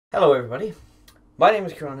Hello everybody, my name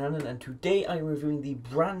is Kieran Hannon and today I'm reviewing the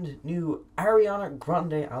brand new Ariana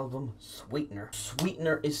Grande album, Sweetener.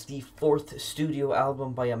 Sweetener is the fourth studio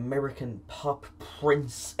album by American pop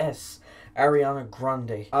princess Ariana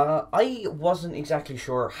Grande. I wasn't exactly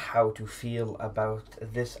sure how to feel about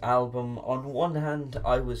this album. On one hand,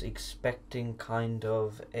 I was expecting kind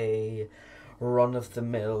of a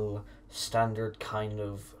run-of-the-mill, standard kind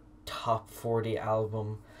of top 40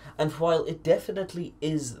 album. And while it definitely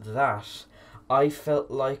is that, I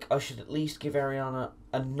felt like I should at least give Ariana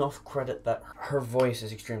enough credit that her voice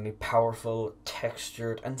is extremely powerful,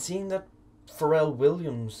 textured, and seeing that Pharrell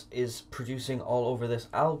Williams is producing all over this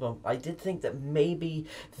album, I did think that maybe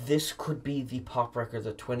this could be the pop record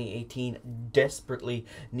that 2018 desperately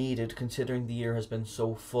needed, considering the year has been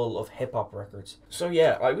so full of hip-hop records. So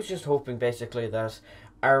yeah, I was just hoping basically that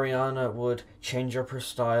Ariana would change up her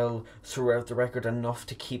style throughout the record enough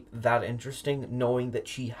to keep that interesting, knowing that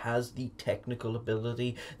she has the technical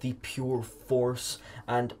ability, the pure force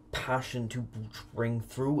and passion to bring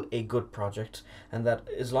through a good project, and that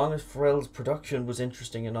as long as Pharrell's production was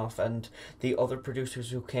interesting enough and the other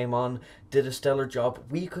producers who came on did a stellar job,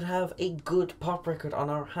 we could have a good pop record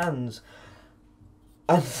on our hands.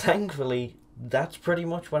 And thankfully, that's pretty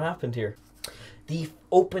much what happened here. The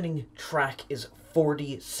opening track is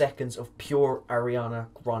 40 seconds of pure Ariana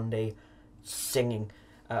Grande singing.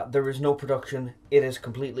 There is no production, it is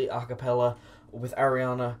completely a cappella, with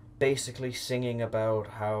Ariana basically singing about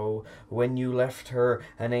how when you left her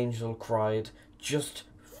an angel cried, just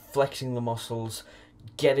flexing the muscles,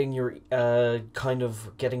 getting your kind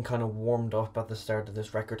of warmed up at the start of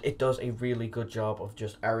this record. It does a really good job of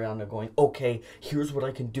just Ariana going, okay, here's what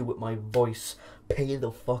I can do with my voice, pay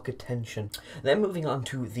the fuck attention. Then moving on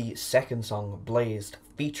to the second song, Blazed,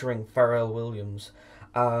 featuring Pharrell Williams.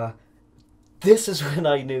 This is when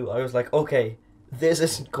I knew, I was like, okay, this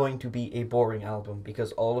isn't going to be a boring album,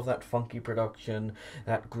 because all of that funky production,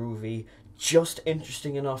 that groovy, just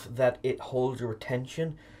interesting enough that it holds your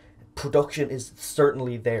attention. Production is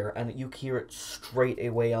certainly there, and you hear it straight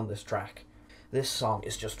away on this track. This song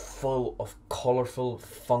is just full of colourful,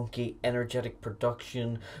 funky, energetic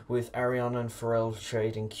production, with Ariana and Pharrell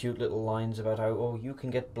trading cute little lines about how, oh, you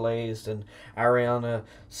can get blazed, and Ariana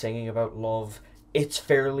singing about love. It's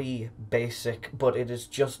fairly basic, but it is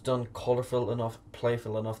just done colourful enough,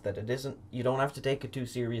 playful enough that it isn't, you don't have to take it too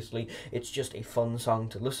seriously. It's just a fun song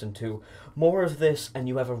to listen to. More of this and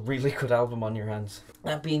you have a really good album on your hands.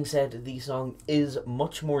 That being said, the song is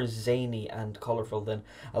much more zany and colourful than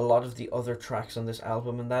a lot of the other tracks on this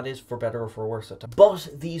album, and that is for better or for worse at times.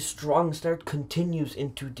 But the strong start continues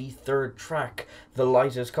into the third track, The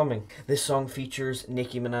Light Is Coming. This song features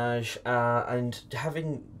Nicki Minaj, and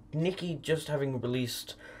Nicki just having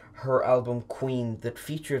released her album Queen that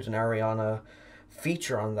featured an Ariana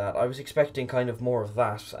feature on that. I was expecting kind of more of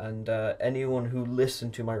that, and anyone who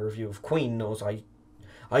listened to my review of Queen knows I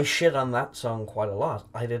shit on that song quite a lot.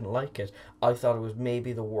 I didn't like it. I thought it was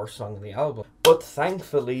maybe the worst song on the album. But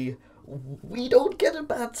thankfully, we don't get a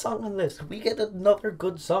bad song on this. We get another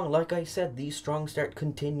good song. Like I said, the strong start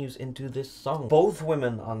continues into this song. Both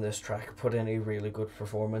women on this track put in a really good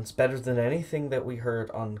performance, better than anything that we heard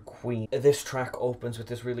on Queen. This track opens with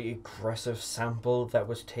this really aggressive sample that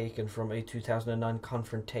was taken from a 2009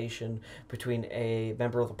 confrontation between a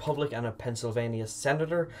member of the public and a Pennsylvania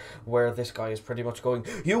senator, where this guy is pretty much going,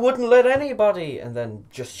 "You wouldn't let anybody," and then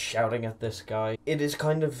just shouting at this guy. It is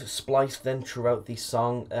kind of spliced then throughout the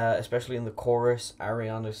song, especially in the chorus,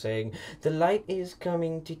 Ariana saying, "The light is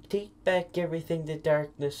coming to take back everything the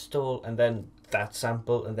darkness stole," and then that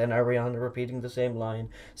sample, and then Ariana repeating the same line,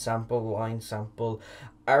 sample.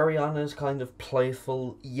 Ariana's kind of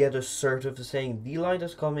playful yet assertive, saying, "The light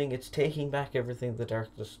is coming, it's taking back everything the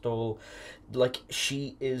darkness stole." Like,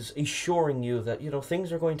 she is assuring you that, you know,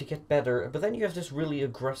 things are going to get better, but then you have this really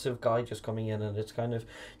aggressive guy just coming in, and it's kind of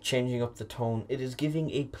changing up the tone. It is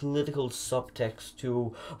giving a political subtext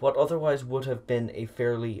to what otherwise would have been a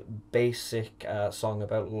fairly basic song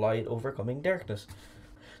about light overcoming darkness.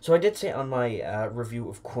 So I did say on my review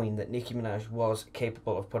of Queen that Nicki Minaj was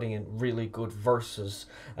capable of putting in really good verses,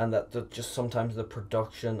 and that just sometimes the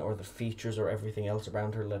production or the features or everything else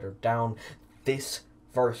around her let her down. This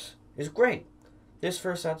verse is great. This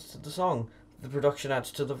verse adds to the song. The production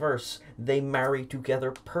adds to the verse. They marry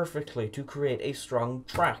together perfectly to create a strong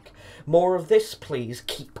track. More of this, please.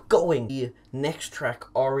 Keep going. The next track,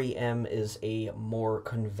 R.E.M, is a more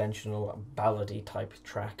conventional ballady type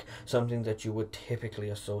track, something that you would typically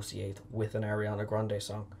associate with an Ariana Grande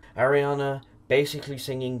song. Ariana basically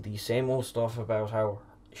singing the same old stuff about how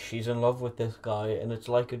she's in love with this guy and it's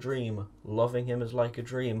like a dream. Loving him is like a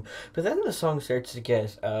dream. But then the song starts to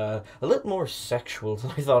get a little more sexual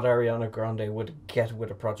than I thought Ariana Grande would get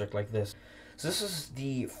with a project like this. So this is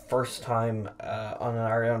the first time on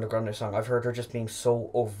an Ariana Grande song I've heard her just being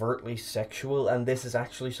so overtly sexual, and this is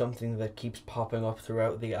actually something that keeps popping up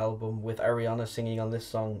throughout the album, with Ariana singing on this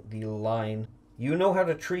song the line, "You know how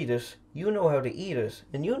to treat it, you know how to eat it,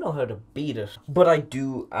 and you know how to beat it." But I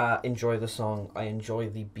do enjoy the song. I enjoy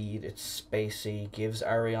the beat. It's spacey, gives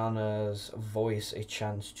Ariana's voice a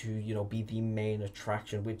chance to, you know, be the main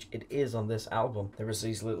attraction, which it is on this album. There was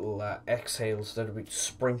these little exhales that are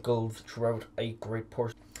sprinkled throughout a great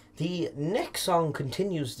portion. The next song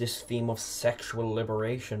continues this theme of sexual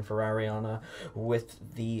liberation for Ariana, with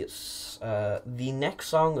the next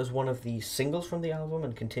song is one of the singles from the album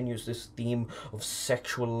and continues this theme of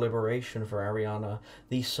sexual liberation for Ariana.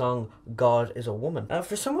 The song "God is a Woman."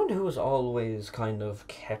 For someone who has always kind of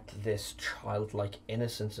kept this childlike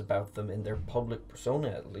innocence about them in their public persona,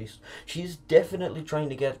 at least, she's definitely trying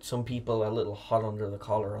to get some people a little hot under the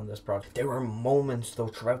collar on this project. There are moments though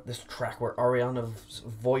throughout this track where Ariana's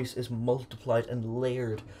voice is multiplied and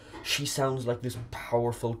layered. She sounds like this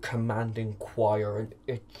powerful, commanding choir, and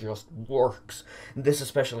it just works. And this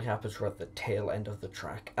especially happens throughout the tail end of the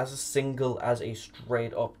track. As a single, as a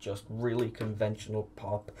straight up, just really conventional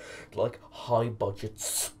pop, like high budget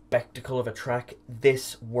spectacle of a track,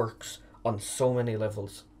 this works on so many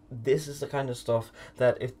levels. This is the kind of stuff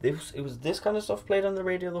that if it was this kind of stuff played on the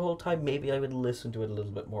radio the whole time, maybe I would listen to it a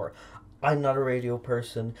little bit more. I'm not a radio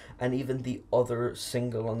person, and even the other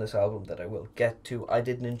single on this album that I will get to, I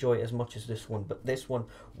didn't enjoy as much as this one, but this one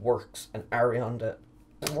works, and Ariana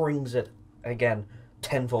brings it again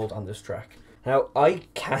tenfold on this track. Now, I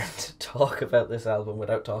can't talk about this album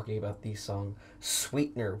without talking about the song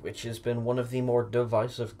Sweetener, which has been one of the more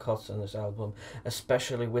divisive cuts on this album,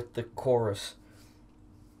 especially with the chorus.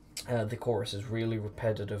 The chorus is really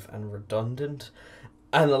repetitive and redundant,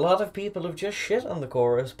 and a lot of people have just shit on the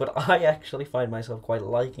chorus, but I actually find myself quite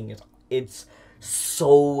liking it. It's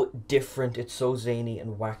so different, it's so zany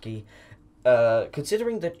and wacky.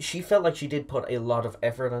 Considering that she felt like she did put a lot of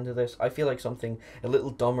effort into this, I feel like something a little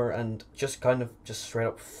dumber and just kind of just straight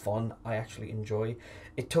up fun I actually enjoy.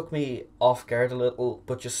 It took me off guard a little,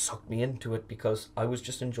 but just sucked me into it because I was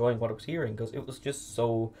just enjoying what I was hearing, because it was just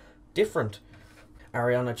so different.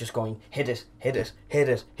 Ariana just going, hit it, hit it, hit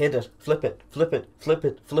it, hit it, flip it, flip it, flip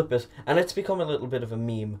it, flip it. And it's become a little bit of a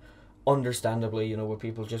meme, understandably, you know, with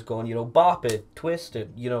people just going, you know, bop it, twist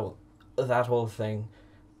it, you know, that whole thing.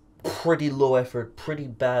 Pretty low effort, pretty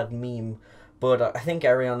bad meme. But I think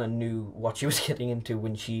Ariana knew what she was getting into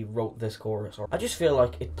when she wrote this chorus. I just feel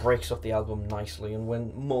like it breaks up the album nicely, and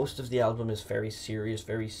when most of the album is very serious,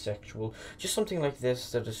 very sexual, just something like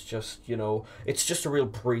this that is just, you know, it's just a real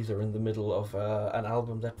breather in the middle of an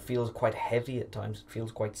album that feels quite heavy at times. It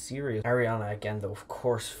feels quite serious. Ariana, again, though, of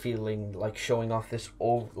course, feeling like showing off this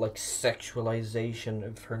old, like, sexualization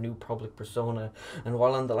of her new public persona. And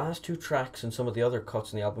while on the last two tracks and some of the other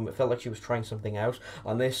cuts in the album, it felt like she was trying something out,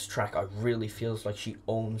 on this track, I really feels like she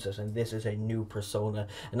owns it, and this is a new persona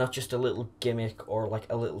and not just a little gimmick or like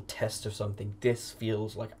a little test of something. This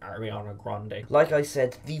feels like Ariana Grande. Like I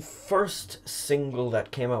said, the first single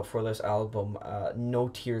that came out for this album, No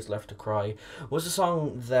Tears Left to Cry, was a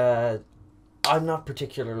song that I'm not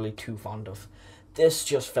particularly too fond of. This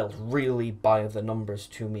just felt really by the numbers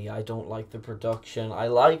to me. I don't like the production. I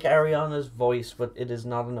like Ariana's voice, but it is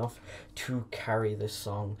not enough to carry this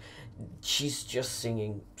song. She's just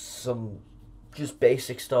singing some just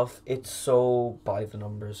basic stuff. It's so by the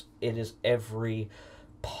numbers. It is every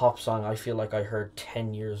pop song I feel like I heard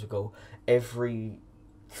 10 years ago. Every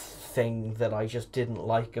thing that I just didn't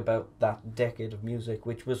like about that decade of music,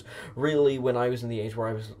 which was really when I was in the age where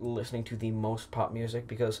I was listening to the most pop music,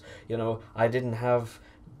 because, you know, I didn't have,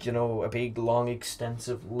 you know, a big long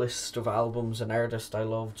extensive list of albums and artists I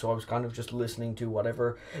loved, so I was kind of just listening to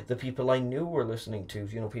whatever the people I knew were listening to,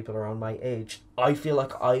 you know, people around my age. I feel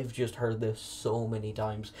like I've just heard this so many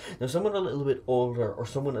times. Now, someone a little bit older or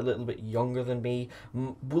someone a little bit younger than me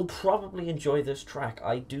will probably enjoy this track.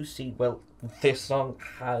 I do see, well, this song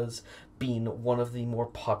has been one of the more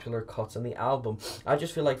popular cuts on the album. I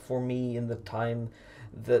just feel like for me, in the time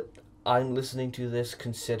that I'm listening to this,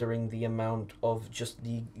 considering the amount of just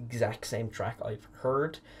the exact same track I've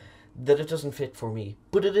heard, that it doesn't fit for me.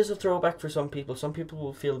 But it is a throwback for some people. Some people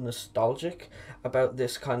will feel nostalgic about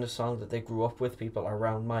this kind of song that they grew up with, people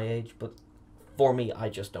around my age, but for me, I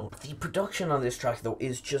just don't. The production on this track, though,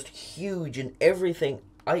 is just huge, and everything,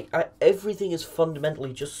 everything is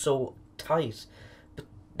fundamentally just so tight. But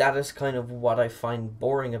that is kind of what I find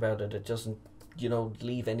boring about it. It doesn't you know,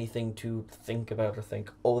 leave anything to think about or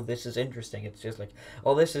think, oh, this is interesting. It's just like,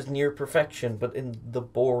 oh, this is near perfection, but in the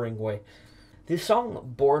boring way. The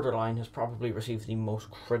song Borderline has probably received the most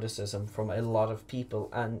criticism from a lot of people,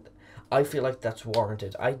 and I feel like that's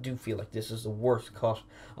warranted. I do feel like this is the worst cut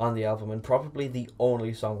on the album, and probably the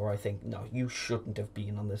only song where I think, no, you shouldn't have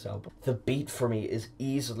been on this album. The beat for me is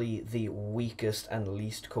easily the weakest and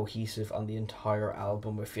least cohesive on the entire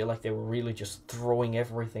album. I feel like they were really just throwing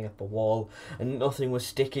everything at the wall, and nothing was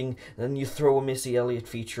sticking, and then you throw a Missy Elliott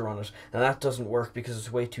feature on it, and that doesn't work because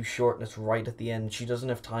it's way too short and it's right at the end. She doesn't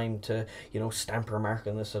have time to, you know, stamp her mark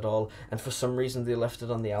on this at all, and for some reason they left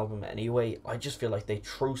it on the album anyway. I just feel like they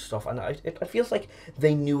threw stuff, and it feels like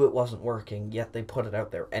they knew it wasn't working, yet they put it out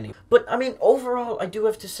there anyway. But I mean, overall, I do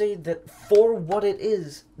have to say that for what it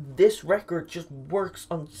is, this record just works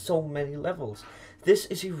on so many levels. This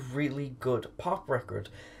is a really good pop record.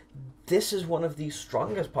 This is one of the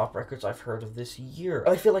strongest pop records I've heard of this year.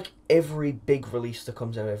 I feel like every big release that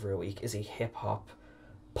comes out every week is a hip-hop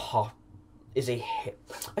pop is a hit.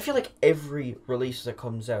 I feel like every release that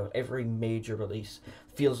comes out, every major release,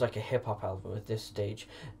 feels like a hip-hop album at this stage.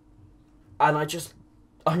 And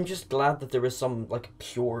I'm just glad that there is some, like,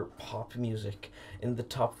 pure pop music in the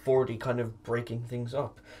top 40 kind of breaking things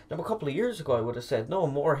up. Now, a couple of years ago, I would have said, no,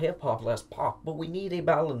 more hip-hop, less pop, but we need a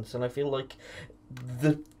balance, and I feel like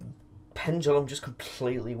the pendulum just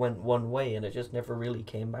completely went one way, and it just never really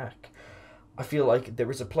came back. I feel like there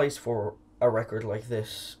is a place for a record like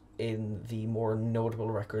this in the more notable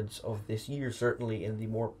records of this year, certainly in the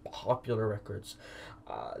more popular records.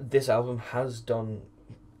 This album has done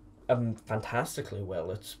fantastically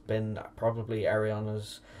well. It's been probably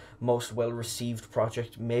Ariana's most well-received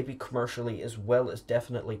project, maybe commercially as well as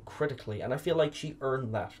definitely critically, and I feel like she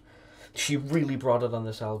earned that. She really brought it on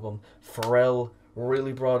this album. Pharrell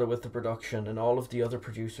really brought it with the production, and all of the other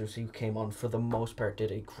producers who came on for the most part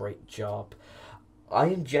did a great job. I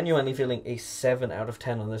am genuinely feeling a 7 out of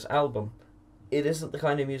 10 on this album. It isn't the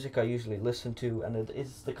kind of music I usually listen to, and it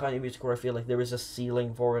is the kind of music where I feel like there is a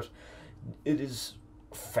ceiling for it. It is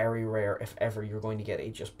very rare, if ever, you're going to get a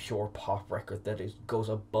just pure pop record that goes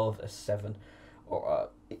above a 7, or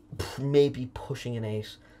maybe pushing an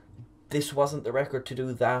 8. This wasn't the record to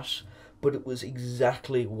do that, but it was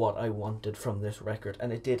exactly what I wanted from this record,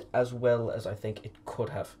 and it did as well as I think it could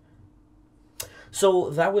have. So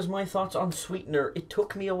that was my thoughts on Sweetener. It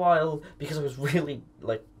took me a while because I was really,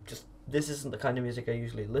 like, just, this isn't the kind of music I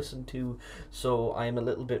usually listen to, so I am a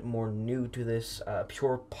little bit more new to this.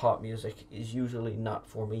 Pure pop music is usually not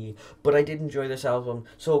for me, but I did enjoy this album.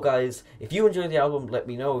 So guys, if you enjoyed the album, let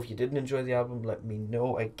me know. If you didn't enjoy the album, let me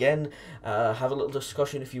know again. Have a little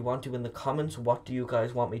discussion if you want to in the comments. What do you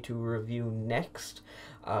guys want me to review next?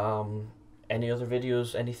 Any other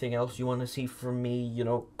videos, anything else you want to see from me, you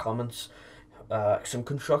know, comments. Some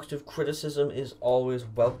constructive criticism is always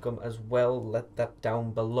welcome as well. Let that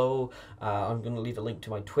down below. I'm going to leave a link to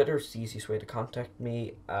my Twitter. It's the easiest way to contact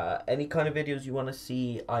me. Any kind of videos you want to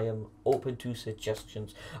see, I am open to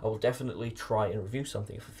suggestions. I will definitely try and review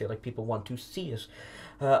something if I feel like people want to see it.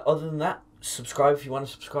 Other than that, subscribe if you want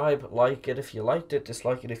to subscribe. Like it if you liked it.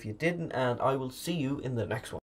 Dislike it if you didn't. And I will see you in the next one.